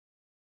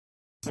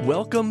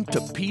Welcome to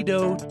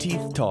Pedo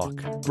Teeth Talk,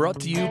 brought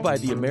to you by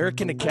the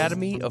American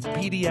Academy of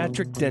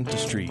Pediatric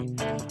Dentistry,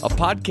 a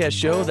podcast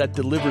show that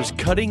delivers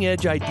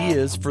cutting-edge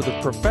ideas for the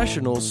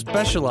professionals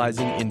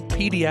specializing in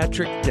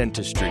pediatric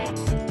dentistry.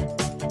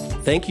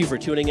 Thank you for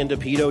tuning into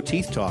Pedo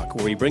Teeth Talk,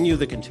 where we bring you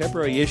the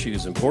contemporary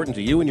issues important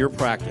to you and your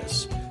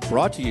practice.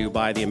 Brought to you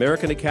by the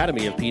American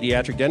Academy of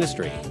Pediatric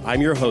Dentistry.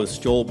 I'm your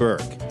host, Joel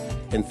Berg.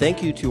 And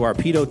thank you to our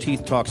Pedo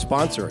Teeth Talk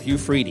sponsor, Hugh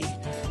Freedy,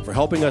 for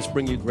helping us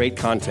bring you great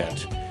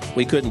content.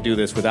 We couldn't do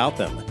this without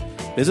them.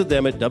 Visit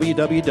them at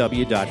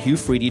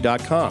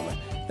www.hughfreedy.com.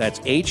 That's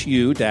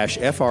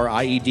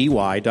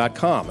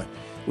HU-FRIEDY.com.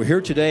 We're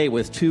here today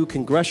with two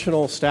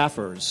congressional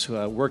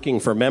staffers working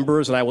for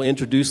members, and I will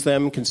introduce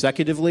them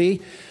consecutively.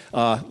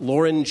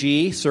 Lauren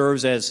G.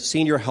 serves as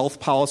Senior Health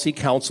Policy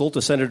Counsel to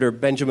Senator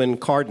Benjamin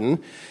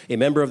Cardin, a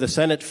member of the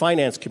Senate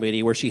Finance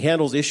Committee, where she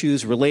handles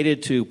issues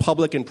related to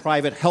public and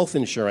private health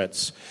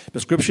insurance,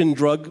 prescription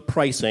drug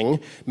pricing,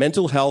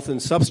 mental health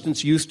and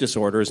substance use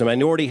disorders, and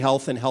minority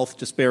health and health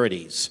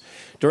disparities.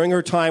 During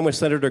her time with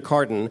Senator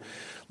Cardin,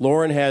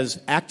 Lauren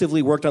has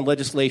actively worked on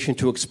legislation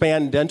to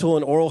expand dental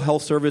and oral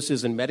health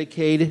services in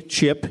Medicaid,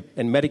 CHIP,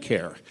 and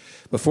Medicare.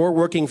 Before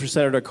working for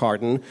Senator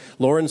Cardin,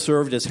 Lauren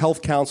served as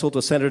health counsel to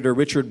Senator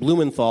Richard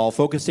Blumenthal,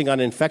 focusing on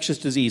infectious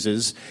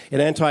diseases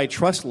and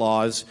antitrust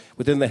laws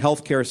within the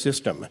healthcare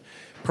system.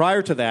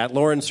 Prior to that,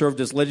 Lauren served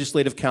as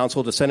legislative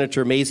counsel to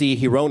Senator Mazie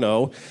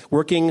Hirono,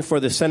 working for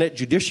the Senate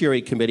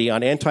Judiciary Committee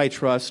on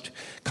antitrust,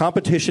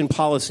 competition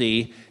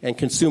policy, and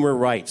consumer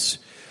rights.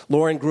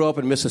 Lauren grew up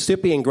in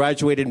Mississippi and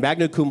graduated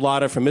magna cum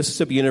laude from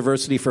Mississippi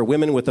University for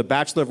women with a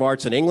Bachelor of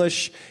Arts in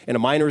English and a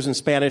minor in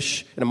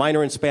Spanish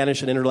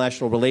and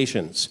International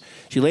Relations.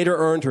 She later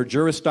earned her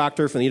Juris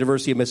Doctor from the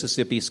University of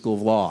Mississippi School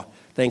of Law.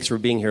 Thanks for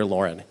being here,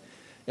 Lauren.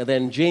 And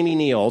then Jamie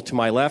Neill, to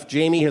my left.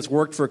 Jamie has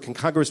worked for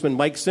Congressman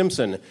Mike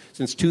Simpson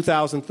since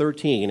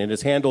 2013 and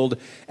has handled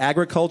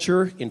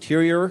agriculture,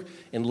 interior,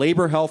 and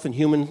labor, health, and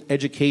human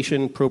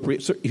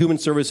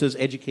services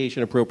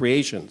education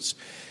appropriations.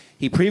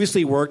 He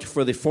previously worked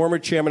for the former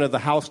chairman of the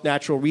House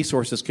Natural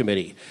Resources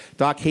Committee,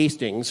 Doc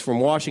Hastings, from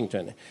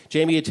Washington.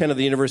 Jamie attended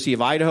the University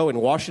of Idaho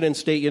and Washington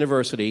State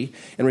University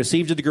and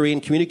received a degree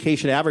in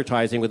communication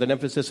advertising with an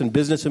emphasis in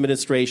business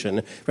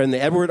administration from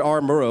the Edward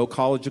R. Murrow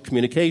College of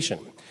Communication.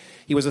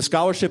 He was a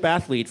scholarship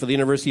athlete for the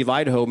University of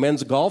Idaho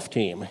men's golf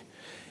team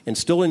and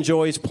still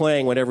enjoys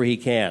playing whenever he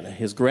can.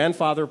 His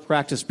grandfather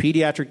practiced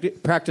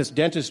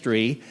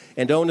dentistry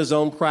and owned his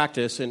own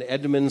practice in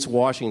Edmonds,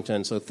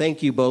 Washington. So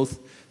thank you both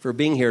for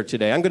being here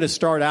today. I'm going to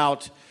start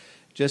out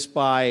just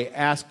by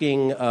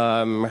asking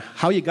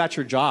how you got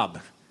your job,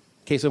 in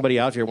case somebody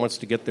out here wants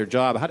to get their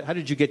job. How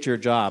did you get your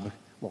job,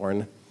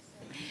 Lauren?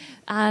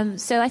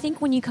 So I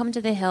think when you come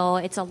to the Hill,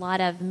 it's a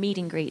lot of meet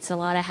and greets, a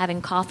lot of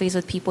having coffees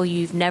with people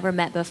you've never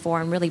met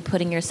before and really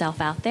putting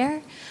yourself out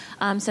there.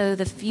 So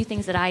the few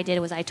things that I did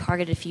was I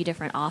targeted a few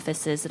different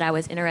offices that I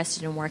was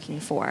interested in working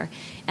for.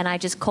 And I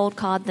just cold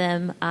called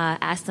them,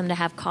 asked them to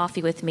have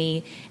coffee with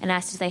me, and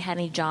asked if they had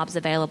any jobs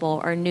available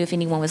or knew if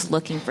anyone was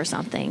looking for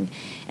something.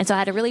 And so I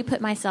had to really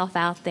put myself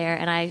out there,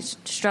 and I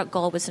struck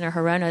gold with Senator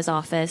Hirono's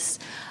office.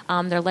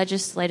 Their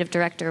legislative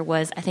director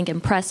was, I think,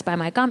 impressed by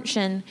my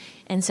gumption,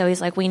 and so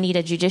he's like, we need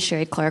a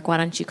judiciary clerk. Why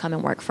don't you come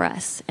and work for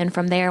us? And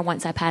from there,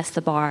 once I passed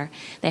the bar,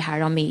 they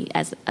hired on me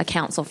as a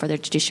counsel for their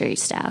judiciary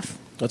staff.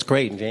 That's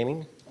great. And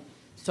Jamie?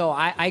 So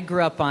I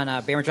grew up on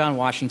Bainbridge Island,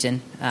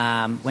 Washington,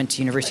 went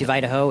to University of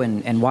Idaho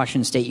and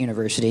Washington State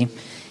University.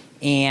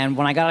 And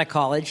when I got out of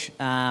college,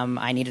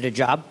 I needed a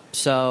job,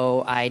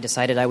 so I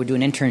decided I would do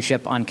an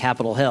internship on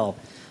Capitol Hill.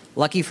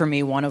 Lucky for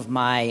me, one of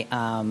my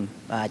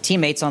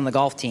teammates on the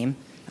golf team,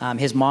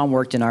 his mom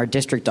worked in our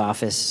district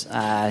office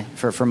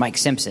for Mike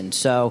Simpson.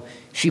 So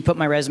she put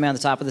my resume on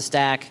the top of the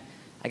stack.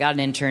 I got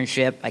an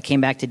internship. I came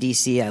back to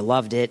D.C. I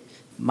loved it.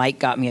 Mike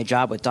got me a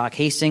job with Doc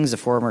Hastings, the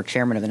former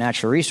chairman of the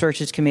Natural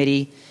Resources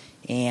Committee.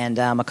 And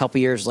a couple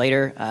years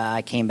later,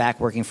 I came back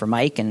working for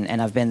Mike, and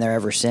I've been there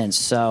ever since.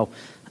 So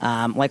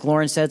like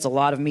Lauren said, it's a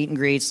lot of meet and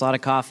greets, a lot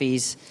of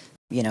coffees.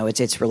 You know,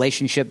 it's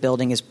relationship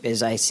building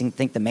is I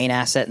think, the main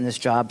asset in this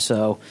job.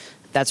 So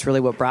that's really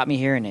what brought me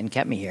here and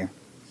kept me here.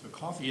 So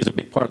coffee is a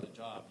big part of the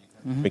job.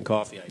 You drink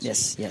coffee, I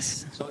see.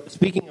 Yes. So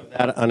speaking of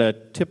that, on a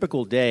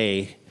typical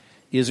day,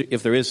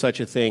 if there is such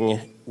a thing,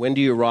 when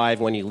do you arrive,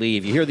 when you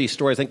leave? You hear these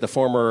stories. I think the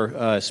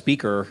former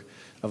Speaker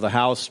of the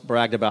House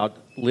bragged about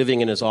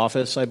living in his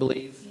office, I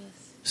believe. Yes.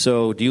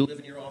 So do you live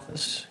in your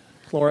office,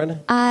 Lauren?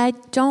 I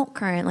don't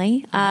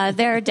currently.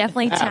 There are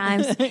definitely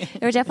times. There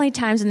are definitely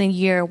times in the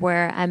year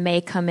where I may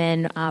come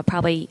in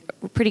probably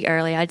pretty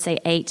early. I'd say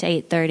 8 to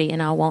 8:30,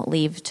 and I won't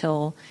leave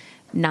till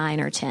 9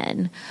 or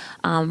 10.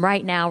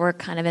 Right now, we're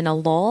kind of in a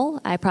lull.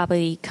 I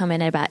probably come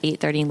in at about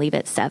 8:30 and leave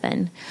at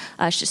 7.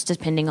 It's just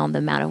depending on the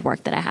amount of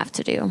work that I have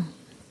to do.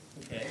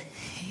 Okay.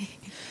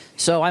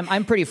 So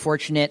I'm pretty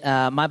fortunate.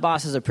 My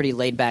boss is a pretty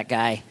laid-back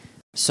guy.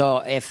 So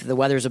if the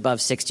weather's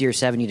above 60 or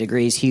 70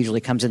 degrees, he usually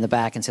comes in the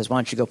back and says, why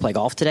don't you go play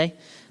golf today?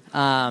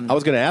 I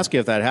was going to ask you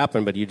if that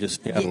happened, but you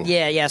just...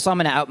 Yeah, so I'm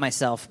going to out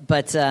myself.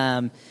 But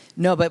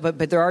no,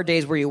 but there are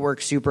days where you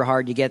work super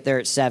hard. You get there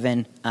at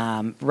 7.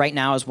 Right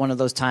now is one of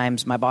those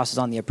times. My boss is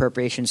on the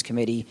appropriations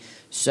committee,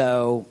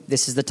 so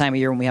this is the time of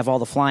year when we have all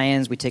the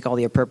fly-ins. We take all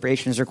the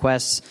appropriations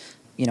requests.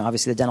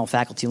 Obviously the dental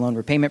faculty loan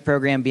repayment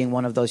program being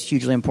one of those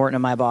hugely important to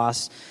my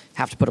boss.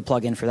 Have to put a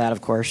plug in for that, of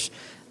course.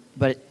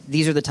 But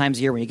these are the times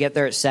of year when you get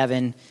there at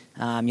 7,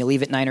 you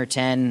leave at 9 or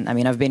 10. I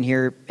mean, I've been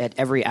here at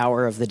every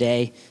hour of the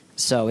day,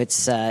 so it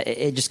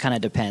just kind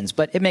of depends.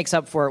 But it makes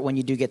up for it when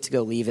you do get to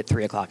go leave at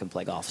 3 o'clock and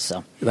play golf.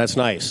 So that's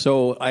nice.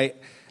 So I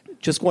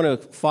just want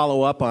to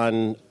follow up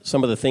on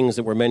some of the things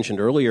that were mentioned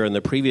earlier in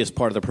the previous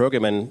part of the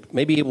program, and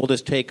maybe we'll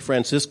just take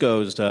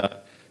Francisco's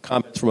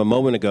comments from a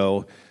moment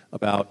ago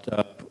about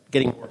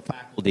getting more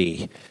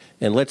faculty.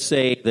 And let's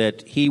say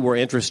that he were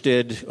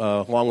interested,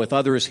 along with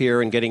others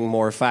here, in getting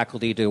more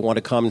faculty to want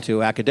to come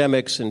to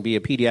academics and be a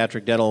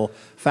pediatric dental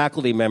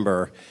faculty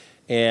member,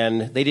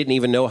 and they didn't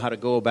even know how to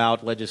go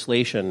about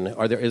legislation.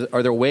 Are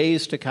there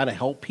ways to kind of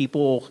help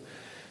people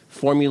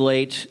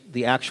formulate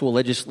the actual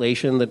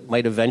legislation that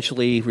might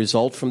eventually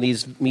result from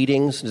these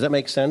meetings? Does that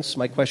make sense?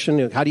 My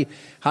question: How do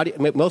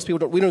you? Most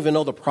people we don't even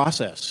know the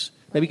process.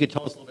 Maybe you could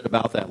tell us a little bit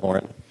about that,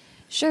 Lauren.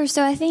 Sure.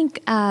 So I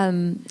think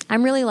I'm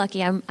really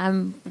lucky.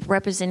 I'm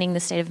representing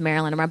the state of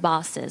Maryland, or my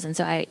boss is, and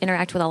so I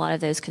interact with a lot of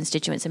those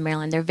constituents in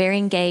Maryland. They're very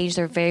engaged.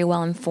 They're very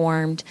well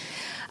informed,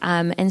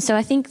 and so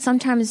I think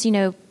sometimes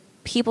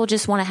people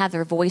just want to have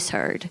their voice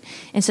heard,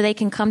 and so they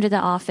can come to the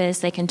office.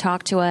 They can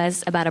talk to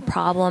us about a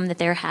problem that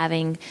they're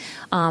having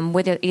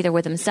either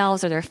with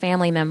themselves or their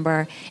family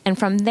member, and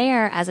from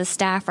there, as a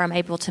staffer, I'm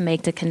able to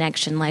make the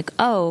connection, like,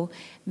 oh,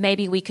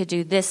 maybe we could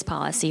do this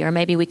policy, or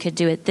maybe we could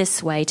do it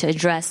this way to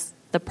address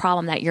the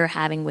problem that you're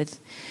having with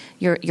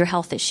your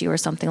health issue or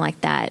something like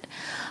that.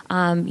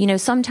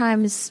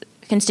 Sometimes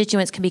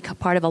constituents can be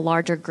part of a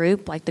larger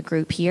group, like the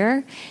group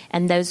here,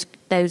 and those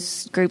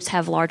groups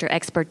have larger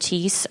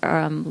expertise,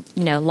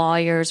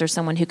 lawyers or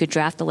someone who could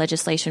draft the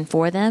legislation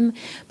for them.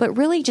 But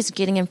really just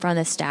getting in front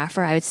of the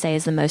staffer, I would say,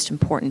 is the most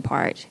important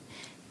part.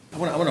 I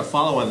want to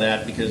follow on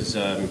that because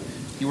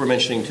you were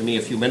mentioning to me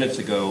a few minutes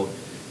ago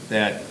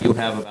that you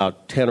have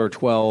about 10 or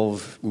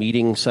 12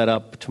 meetings set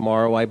up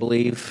tomorrow, I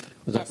believe.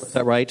 Is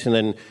that right? And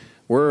then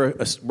we're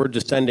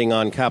descending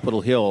on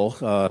Capitol Hill,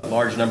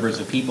 large numbers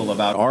of people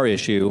about our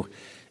issue.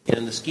 And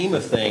in the scheme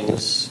of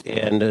things,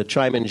 and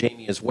chime in,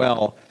 Jamie, as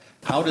well,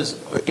 how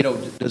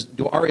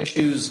do our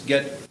issues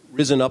get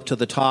risen up to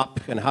the top,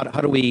 and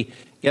how do we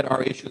get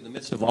our issue in the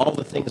midst of all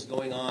the things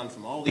going on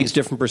from all these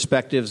different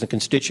perspectives and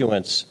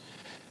constituents?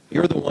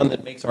 You're the one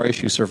that makes our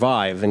issue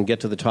survive and get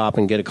to the top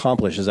and get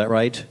accomplished. Is that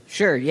right?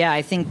 Sure. Yeah,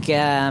 I think,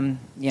 I'm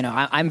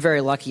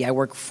very lucky. I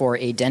work for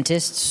a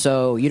dentist,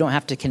 so you don't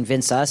have to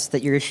convince us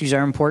that your issues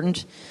are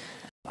important.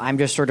 I'm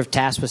just sort of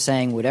tasked with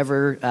saying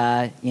whatever,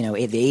 the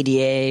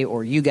ADA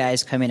or you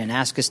guys come in and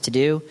ask us to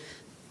do,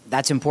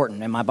 that's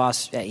important. And my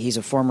boss, he's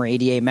a former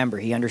ADA member.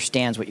 He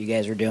understands what you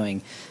guys are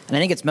doing. And I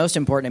think it's most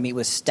important to meet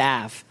with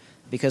staff,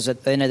 because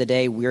at the end of the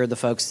day, we're the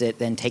folks that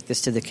then take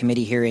this to the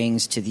committee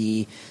hearings, to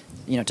the,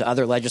 to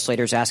other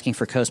legislators asking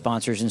for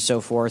co-sponsors and so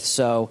forth.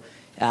 So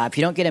if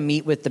you don't get to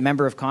meet with the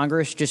member of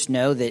Congress, just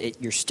know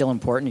that you're still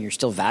important, and you're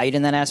still valued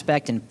in that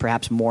aspect, and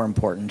perhaps more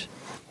important.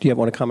 Do you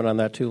want to comment on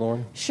that too,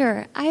 Lauren?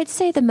 Sure. I'd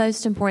say the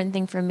most important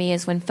thing for me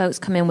is when folks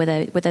come in with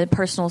a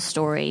personal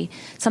story,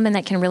 something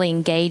that can really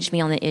engage me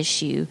on the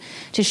issue,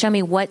 to show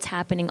me what's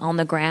happening on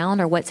the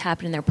ground or what's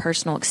happened in their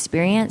personal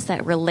experience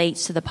that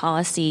relates to the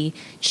policy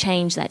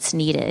change that's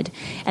needed.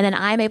 And then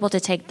I'm able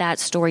to take that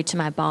story to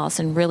my boss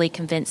and really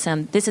convince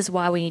him, this is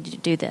why we need to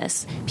do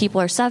this.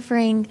 People are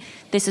suffering.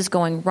 This is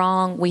going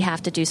wrong. We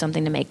have to do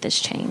something to make this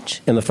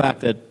change. And the fact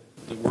that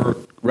we're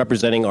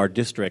representing our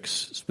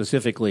districts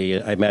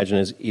specifically, I imagine,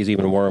 is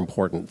even more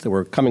important. That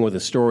we're coming with a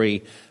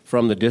story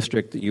from the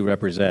district that you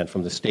represent,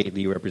 from the state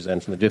that you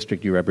represent, from the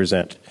district you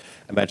represent.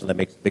 I imagine that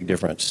makes a big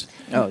difference.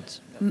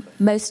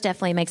 Most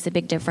definitely makes a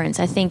big difference.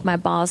 I think my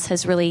boss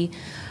has really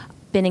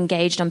been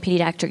engaged on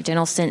pediatric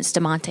dental since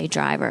DeMonte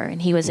Driver, and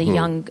he was a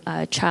young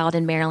child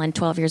in Maryland,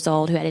 12 years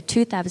old, who had a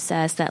tooth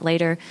abscess that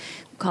later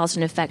caused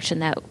an infection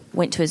that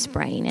went to his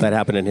brain. That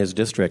happened in his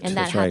district. And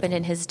that happened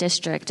in his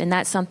district. And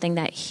that's something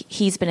that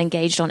he's been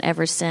engaged on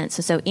ever since.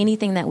 And so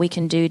anything that we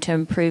can do to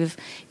improve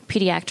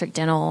pediatric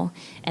dental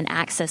and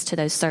access to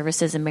those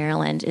services in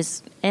Maryland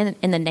is, in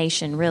the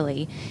nation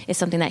really, is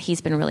something that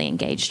he's been really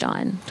engaged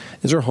on.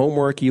 Is there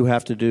homework you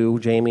have to do,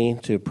 Jamie,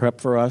 to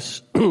prep for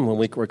us when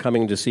we're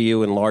coming to see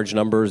you in large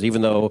numbers,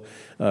 even though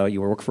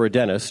you work for a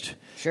dentist?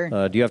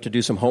 Sure. Do you have to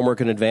do some homework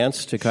in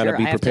advance to kind of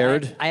be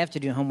prepared? I have to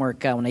do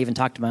homework when I even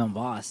talk to my own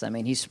boss. I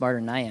mean, he's smarter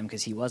than I am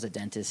because he was a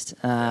dentist.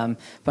 But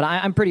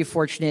I'm pretty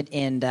fortunate,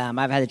 and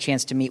I've had a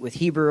chance to meet with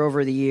Heber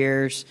over the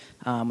years,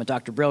 with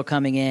Dr. Brill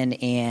coming in,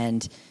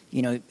 and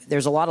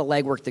there's a lot of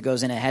legwork that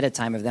goes in ahead of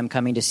time of them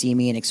coming to see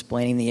me and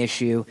explaining the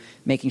issue,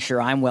 making sure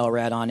I'm well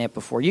read on it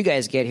before you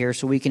guys get here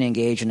so we can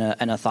engage in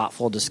a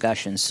thoughtful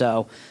discussion.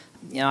 So,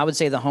 I would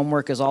say the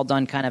homework is all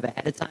done kind of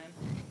ahead of time.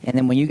 And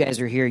then when you guys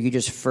are here, you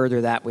just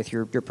further that with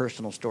your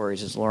personal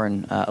stories, as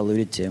Lauren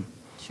alluded to.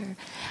 Sure.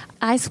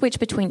 I switch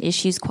between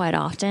issues quite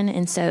often,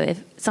 and so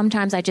if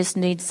sometimes I just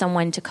need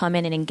someone to come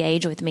in and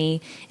engage with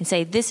me and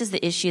say, this is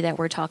the issue that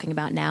we're talking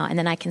about now, and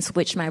then I can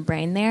switch my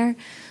brain there.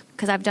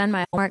 Because I've done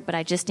my homework, but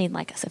I just need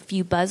like a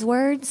few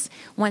buzzwords.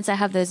 Once I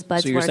have those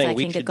buzzwords, so you're saying I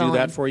we can should get going. do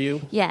that for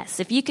you? Yes.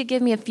 If you could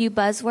give me a few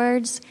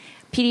buzzwords,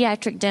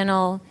 pediatric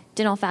dental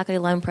faculty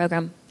loan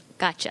program,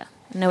 gotcha.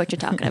 I know what you're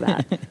talking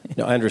about.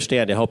 No, I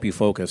understand, to help you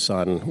focus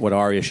on what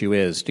our issue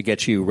is, to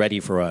get you ready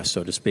for us,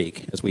 so to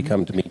speak, as we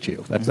come to meet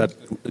you. That's a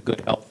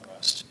good help for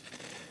us.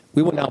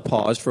 We will now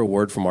pause for a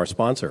word from our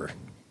sponsor.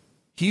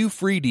 Hugh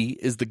Freedy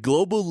is the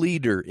global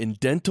leader in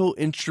dental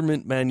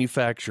instrument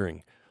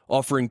manufacturing,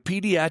 offering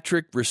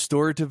pediatric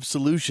restorative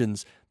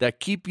solutions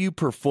that keep you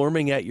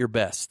performing at your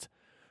best.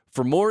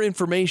 For more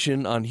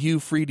information on Hugh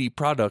Freedy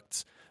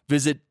products,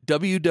 visit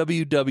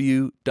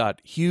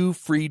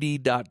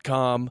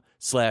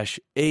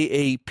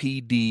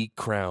www.hughfreedy.com/AAPD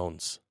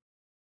crowns.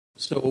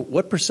 So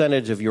what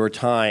percentage of your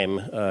time,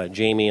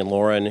 Jamie and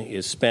Lauren,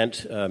 is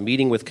spent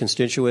meeting with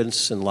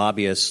constituents and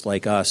lobbyists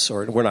like us,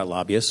 or we're not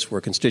lobbyists,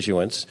 we're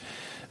constituents.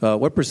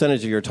 What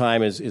percentage of your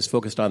time is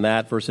focused on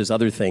that versus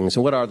other things?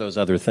 And what are those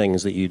other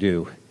things that you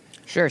do?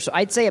 Sure. So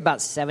I'd say about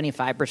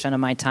 75% of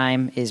my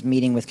time is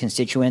meeting with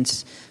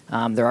constituents.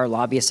 There are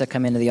lobbyists that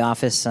come into the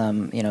office.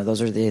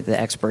 Those are the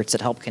experts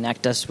that help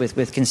connect us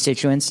with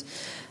constituents.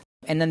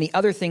 And then the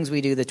other things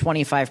we do, the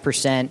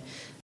 25%,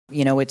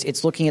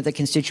 it's looking at the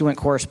constituent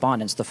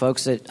correspondence, the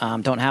folks that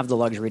don't have the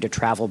luxury to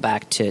travel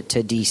back to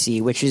D.C.,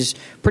 which is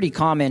pretty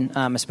common,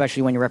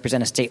 especially when you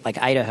represent a state like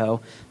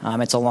Idaho.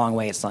 It's a long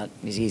way. It's not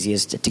as easy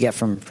as to get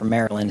from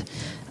Maryland.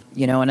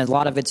 And a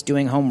lot of it's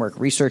doing homework,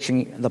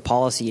 researching the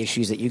policy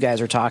issues that you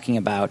guys are talking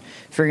about,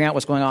 figuring out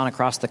what's going on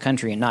across the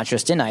country and not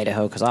just in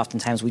Idaho, because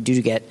oftentimes we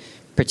do get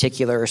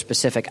particular or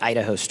specific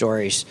Idaho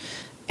stories.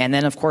 And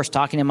then, of course,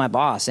 talking to my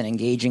boss and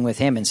engaging with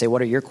him and say,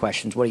 what are your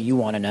questions? What do you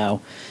want to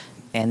know?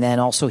 And then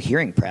also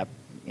hearing prep.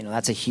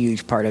 That's a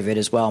huge part of it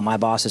as well. My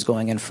boss is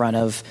going in front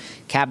of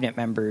cabinet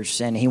members,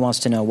 and he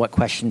wants to know what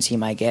questions he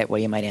might get, what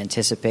he might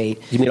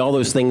anticipate. You mean all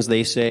those things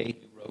they say you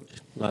wrote,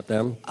 not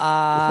them?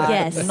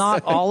 Yes.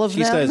 Not all of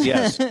them. She says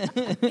yes.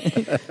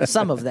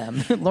 Some of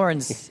them.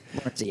 Lauren's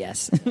a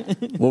yes.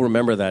 We'll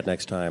remember that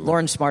next time.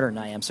 Lauren's smarter than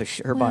I am, so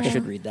her boss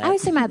should read that. I would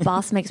say my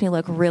boss makes me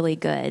look really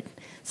good.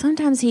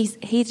 Sometimes he's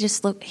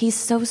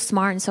so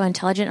smart and so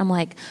intelligent. I'm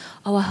like,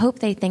 oh, I hope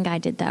they think I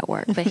did that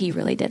work, but he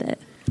really did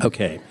it.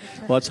 Okay.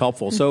 Well, that's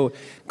helpful. So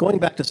going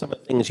back to some of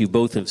the things you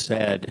both have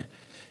said,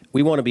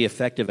 we want to be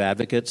effective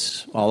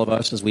advocates, all of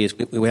us, as we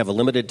have a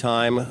limited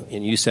time.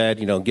 And you said,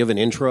 give an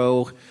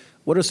intro.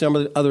 What are some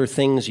of the other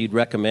things you'd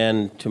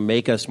recommend to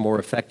make us more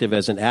effective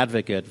as an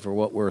advocate for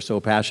what we're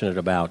so passionate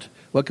about?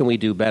 What can we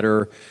do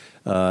better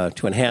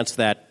to enhance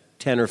that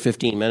 10 or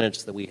 15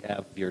 minutes that we have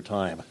of your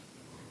time?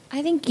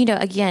 I think,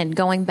 again,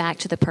 going back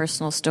to the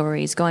personal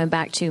stories, going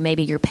back to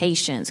maybe your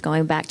patients,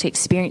 going back to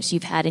experience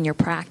you've had in your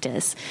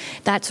practice,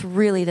 that's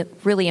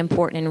really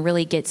important and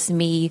really gets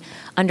me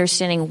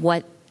understanding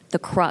what the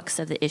crux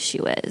of the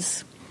issue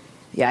is.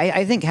 Yeah,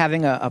 I think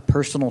having a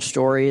personal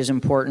story is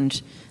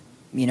important.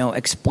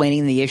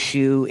 Explaining the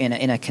issue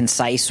in a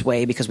concise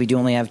way, because we do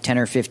only have 10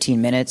 or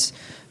 15 minutes,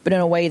 but in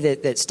a way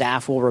that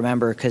staff will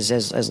remember, because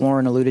as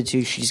Lauren alluded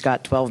to, she's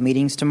got 12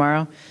 meetings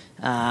tomorrow.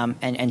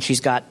 And she's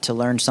got to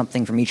learn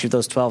something from each of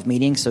those 12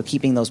 meetings. So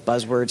keeping those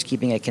buzzwords,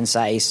 keeping it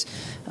concise,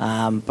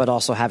 but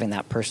also having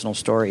that personal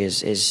story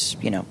is it's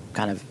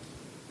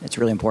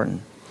really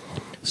important.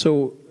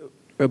 So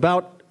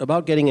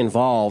about getting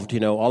involved,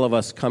 all of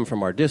us come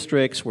from our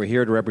districts. We're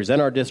here to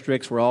represent our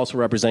districts. We're also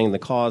representing the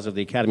cause of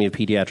the Academy of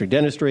Pediatric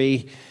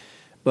Dentistry.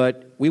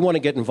 But we want to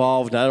get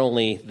involved not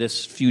only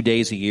this few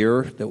days a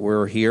year that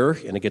we're here,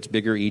 and it gets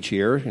bigger each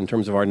year in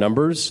terms of our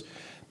numbers,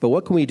 but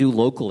what can we do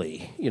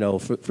locally,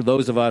 for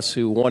those of us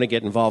who want to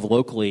get involved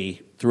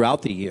locally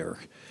throughout the year?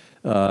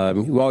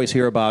 We always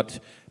hear about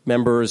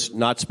members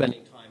not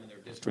spending time in their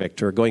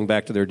district or going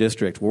back to their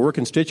district. Well, we're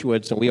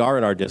constituents, and we are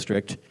in our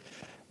district.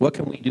 What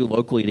can we do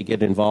locally to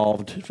get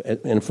involved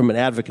and from an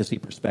advocacy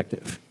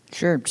perspective?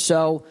 Sure.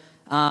 So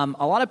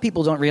a lot of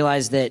people don't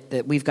realize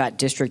that we've got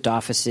district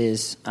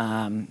offices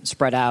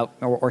spread out,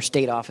 or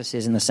state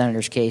offices in the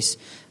senator's case,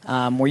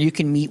 where you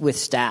can meet with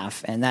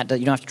staff, and that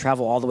you don't have to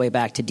travel all the way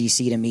back to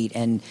D.C. to meet.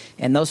 And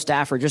those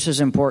staff are just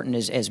as important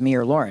as me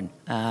or Lauren.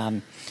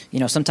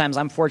 Sometimes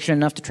I'm fortunate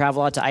enough to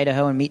travel out to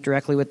Idaho and meet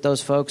directly with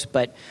those folks,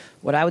 but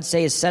what I would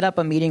say is set up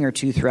a meeting or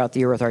two throughout the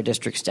year with our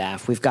district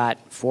staff. We've got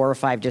 4 or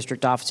 5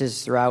 district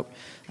offices throughout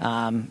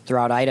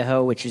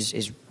Idaho, which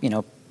is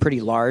pretty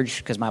large,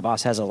 because my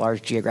boss has a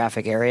large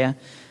geographic area.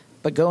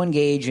 But go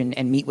engage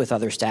and meet with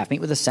other staff,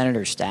 meet with the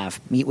senator's staff,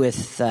 meet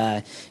with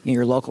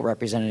your local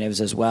representatives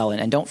as well,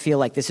 and don't feel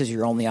like this is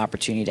your only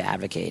opportunity to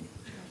advocate.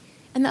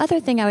 And the other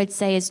thing I would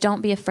say is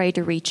don't be afraid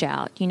to reach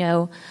out.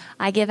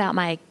 I give out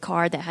my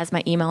card that has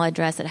my email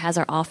address, that has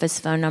our office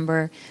phone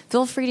number.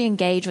 Feel free to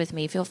engage with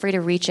me. Feel free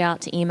to reach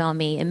out, to email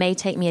me. It may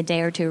take me a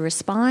day or two to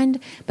respond,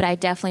 but I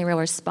definitely will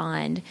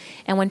respond.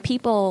 And when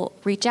people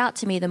reach out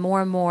to me, the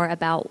more and more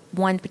about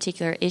one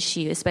particular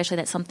issue, especially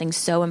that's something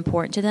so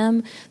important to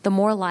them, the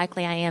more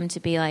likely I am to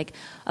be like,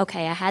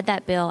 okay, I had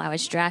that bill, I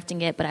was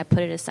drafting it, but I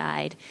put it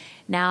aside.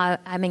 Now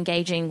I'm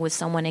engaging with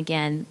someone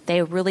again.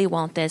 They really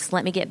want this.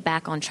 Let me get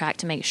back on track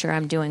to make sure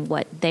I'm doing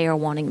what they are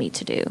wanting me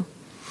to do.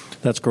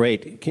 That's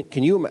great.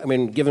 Can you,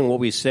 given what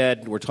we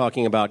said, we're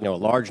talking about, a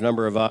large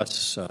number of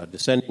us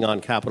descending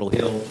on Capitol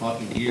Hill,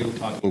 talking to you,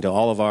 talking to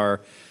all of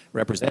our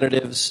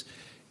representatives.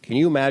 Can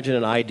you imagine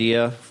an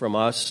idea from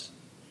us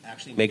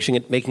actually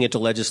making it to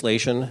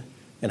legislation,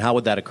 and how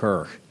would that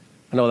occur?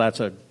 I know that's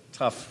a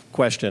tough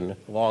question,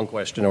 a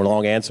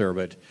long answer,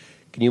 but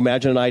can you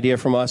imagine an idea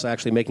from us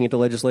actually making it to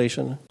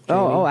legislation?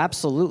 Oh,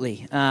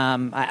 absolutely.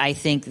 I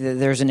think that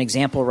there's an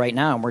example right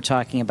now, and we're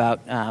talking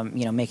about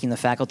making the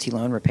faculty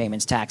loan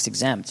repayments tax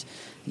exempt.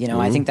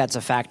 I think that's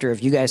a factor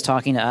of you guys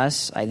talking to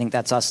us. I think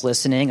that's us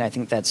listening. I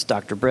think that's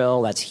Dr.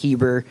 Brill, that's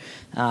Heber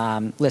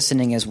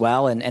listening as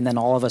well, and then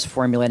all of us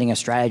formulating a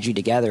strategy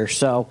together.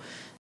 So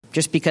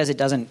just because it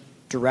doesn't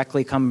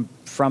directly come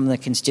from the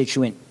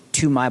constituent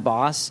to my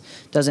boss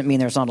doesn't mean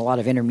there's not a lot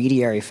of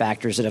intermediary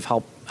factors that have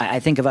helped. I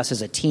think of us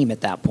as a team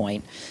at that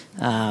point,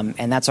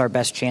 and that's our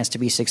best chance to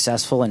be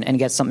successful and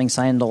get something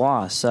signed into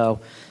law. So,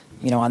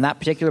 on that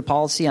particular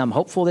policy, I'm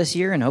hopeful this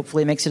year, and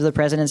hopefully it makes it to the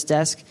president's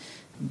desk.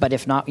 But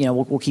if not,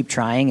 we'll keep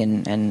trying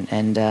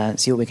and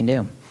see what we can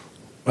do.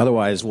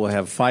 Otherwise, we'll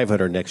have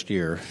 500 next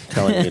year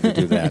telling you to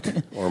do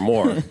that or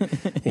more.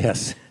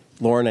 Yes.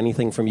 Lauren,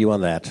 anything from you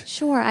on that?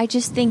 Sure. I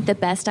just think the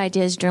best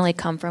ideas generally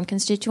come from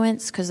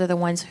constituents because they're the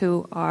ones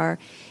who are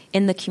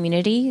in the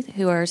community,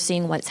 who are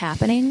seeing what's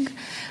happening.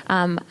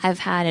 I've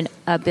had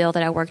a bill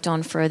that I worked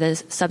on for the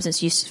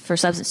substance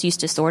use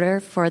disorder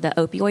for the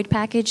opioid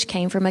package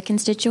came from a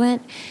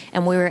constituent,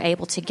 and we were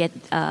able to get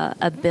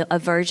a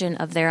version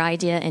of their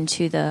idea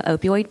into the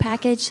opioid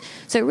package.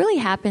 So it really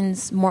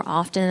happens more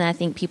often than I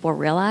think people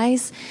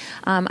realize.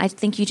 I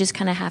think you just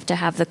kind of have to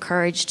have the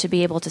courage to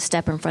be able to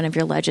step in front of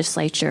your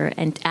legislature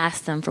and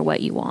ask them for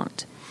what you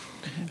want.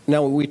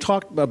 Now, we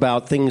talked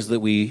about things that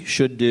we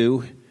should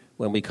do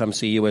when we come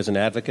see you as an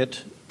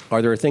advocate.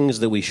 Are there things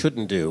that we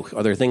shouldn't do?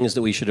 Are there things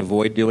that we should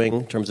avoid doing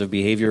in terms of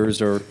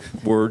behaviors or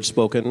words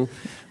spoken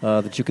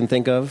that you can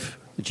think of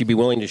that you'd be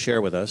willing to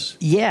share with us?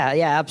 Yeah,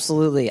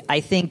 absolutely. I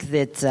think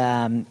that,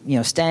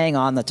 staying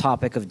on the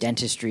topic of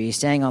dentistry,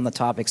 staying on the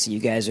topics that you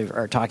guys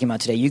are talking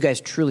about today, you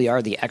guys truly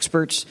are the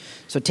experts.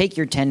 So take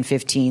your 10,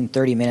 15,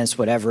 30 minutes,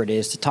 whatever it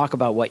is, to talk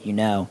about what you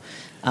know.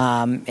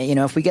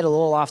 If we get a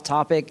little off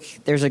topic,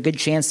 there's a good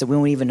chance that we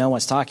won't even know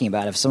what's talking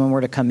about. If someone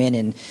were to come in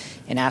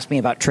and ask me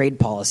about trade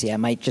policy, I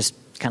might just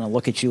kind of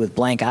look at you with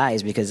blank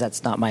eyes because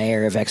that's not my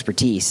area of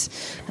expertise.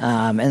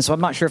 And so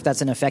I'm not sure if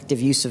that's an effective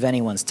use of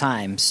anyone's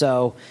time.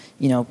 So,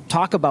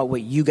 talk about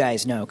what you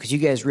guys know, because you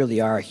guys really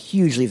are a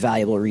hugely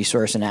valuable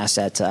resource and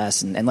asset to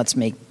us. And let's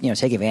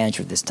take advantage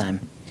of this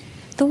time.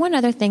 The one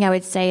other thing I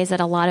would say is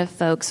that a lot of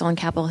folks on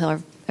Capitol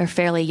Hill are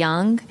fairly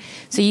young.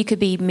 So you could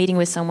be meeting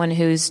with someone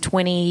who's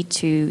 20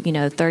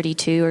 to,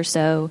 32 or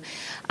so.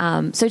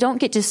 So don't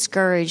get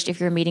discouraged if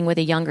you're meeting with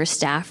a younger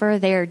staffer.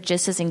 They're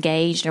just as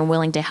engaged and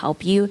willing to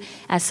help you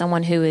as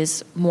someone who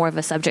is more of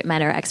a subject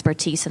matter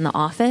expertise in the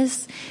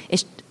office.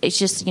 It's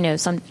just,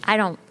 I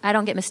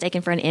don't get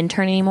mistaken for an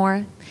intern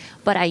anymore,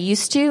 but I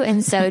used to.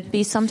 And so it'd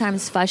be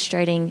sometimes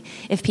frustrating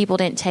if people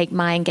didn't take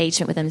my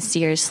engagement with them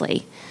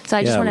seriously. So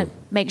I just want to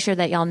make sure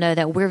that y'all know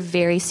that we're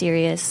very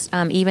serious.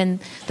 Even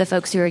the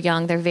folks who are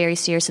young, they're very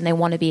serious and they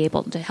want to be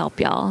able to help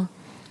y'all.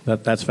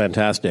 That's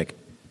fantastic.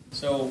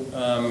 So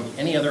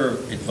any other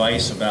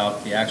advice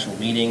about the actual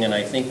meeting? And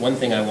I think one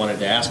thing I wanted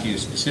to ask you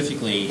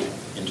specifically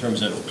in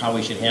terms of how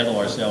we should handle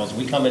ourselves,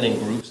 we come in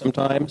groups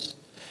sometimes,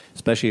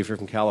 especially if you're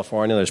from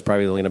California. There's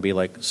probably going to be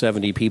like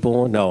 70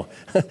 people. No,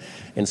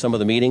 in some of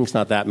the meetings,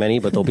 not that many,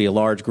 but there'll be a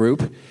large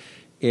group.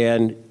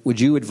 And would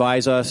you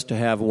advise us to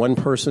have one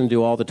person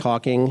do all the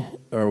talking,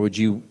 or would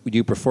you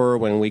prefer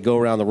when we go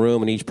around the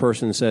room and each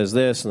person says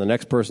this and the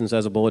next person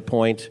says a bullet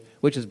point?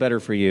 Which is better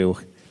for you,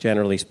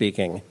 generally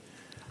speaking?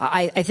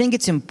 I think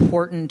it's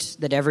important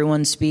that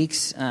everyone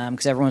speaks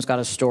because everyone's got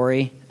a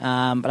story.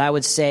 But I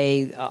would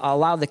say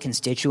allow the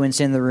constituents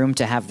in the room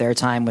to have their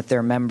time with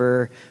their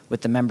member,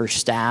 with the member's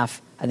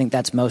staff. I think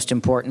that's most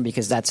important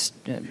because that's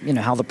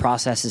how the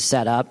process is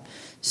set up.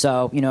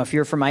 So if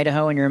you're from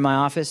Idaho and you're in my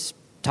office,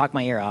 talk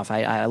my ear off.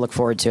 I look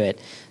forward to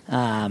it.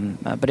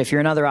 But if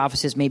you're in other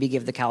offices, maybe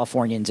give the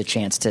Californians a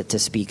chance to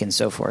speak and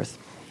so forth.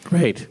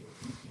 Great.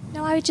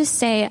 No, I would just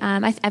say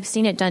I've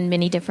seen it done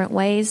many different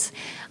ways.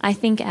 I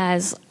think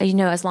as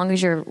long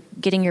as you're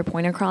getting your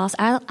point across,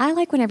 I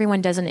like when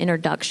everyone does an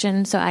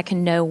introduction so I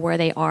can know where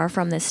they are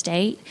from the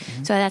state.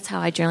 Mm-hmm. So that's how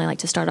I generally like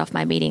to start off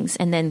my meetings.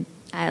 And then,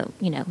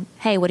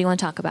 hey, what do you want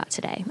to talk about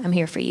today? I'm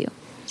here for you.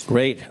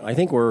 Great. I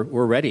think we're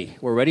ready.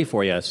 We're ready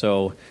for you.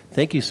 So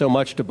thank you so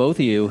much to both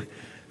of you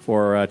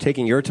for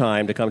taking your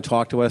time to come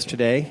talk to us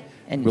today.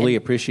 Really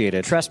appreciate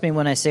it. Trust me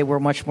when I say we're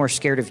much more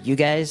scared of you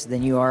guys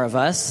than you are of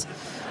us,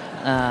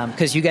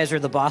 because you guys are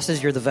the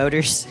bosses, you're the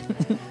voters.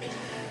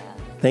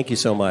 Thank you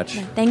so much.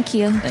 Thank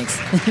you. Thanks.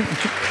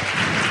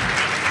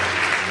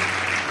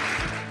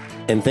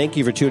 And thank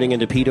you for tuning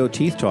into Pedo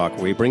Teeth Talk,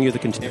 where we bring you the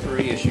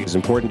contemporary issues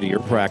important to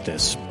your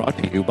practice. Brought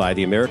to you by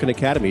the American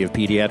Academy of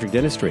Pediatric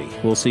Dentistry.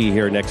 We'll see you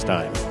here next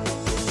time.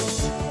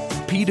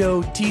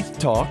 Pedo Teeth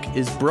Talk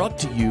is brought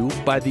to you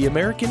by the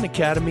American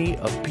Academy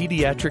of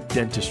Pediatric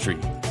Dentistry,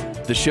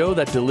 the show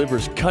that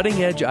delivers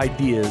cutting-edge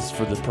ideas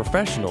for the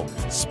professional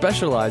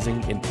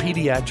specializing in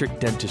pediatric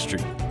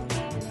dentistry.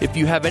 If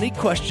you have any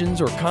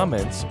questions or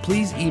comments,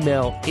 please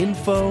email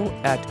info@aapd.org.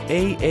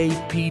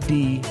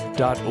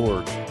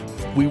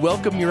 We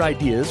welcome your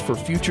ideas for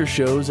future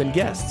shows and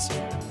guests.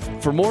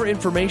 For more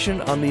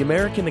information on the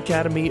American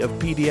Academy of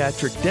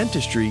Pediatric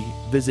Dentistry,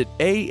 visit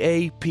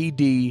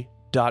aapd.org.